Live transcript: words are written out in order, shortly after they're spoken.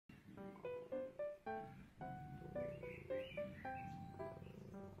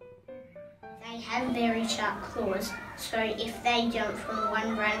have very sharp claws, so if they jump from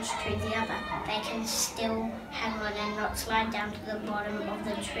one branch to the other, they can still hang on and not slide down to the bottom of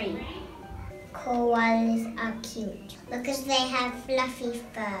the tree. Koalas are cute because they have fluffy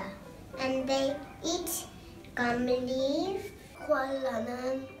fur and they eat gum leaf.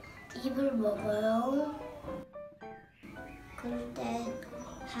 코알라는 잎을 먹어요. Because they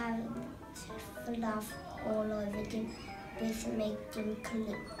have fluff all over them, which make them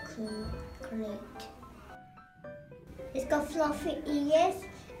cute. It's got fluffy ears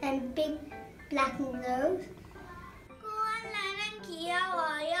and big black nose. 코알라는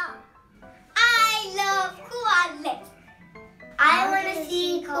귀여워요. I love koalas. I want to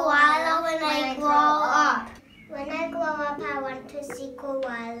see koala when I grow up. When I grow up, I want to see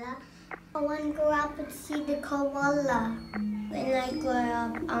koala. I want to grow up and see the koala. When I grow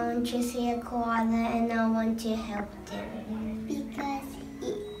up, I want to see a koala and I want to help them. Because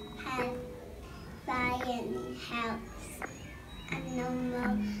it has lion house,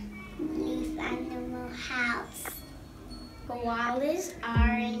 animal house. Koalas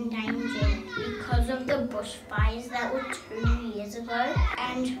are endangered because of the bushfires that were 2 years ago.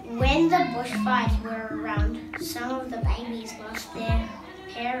 And when the bushfires were around, some of the babies lost their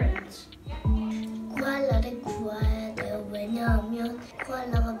parents. 코알라를 구해야 돼요. 왜냐하면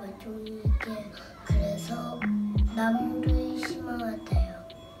코알라가 멸종위기에 그래서 나무를 심어야 돼요.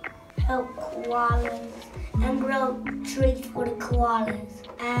 Help koalas and grow trees for the koalas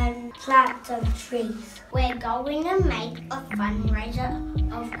and plant some trees. We're going to make a fundraiser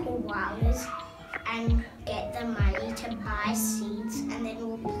of koalas and get the money to buy seeds, and then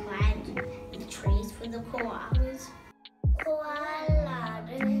we'll plant the trees for the koalas. Koalas.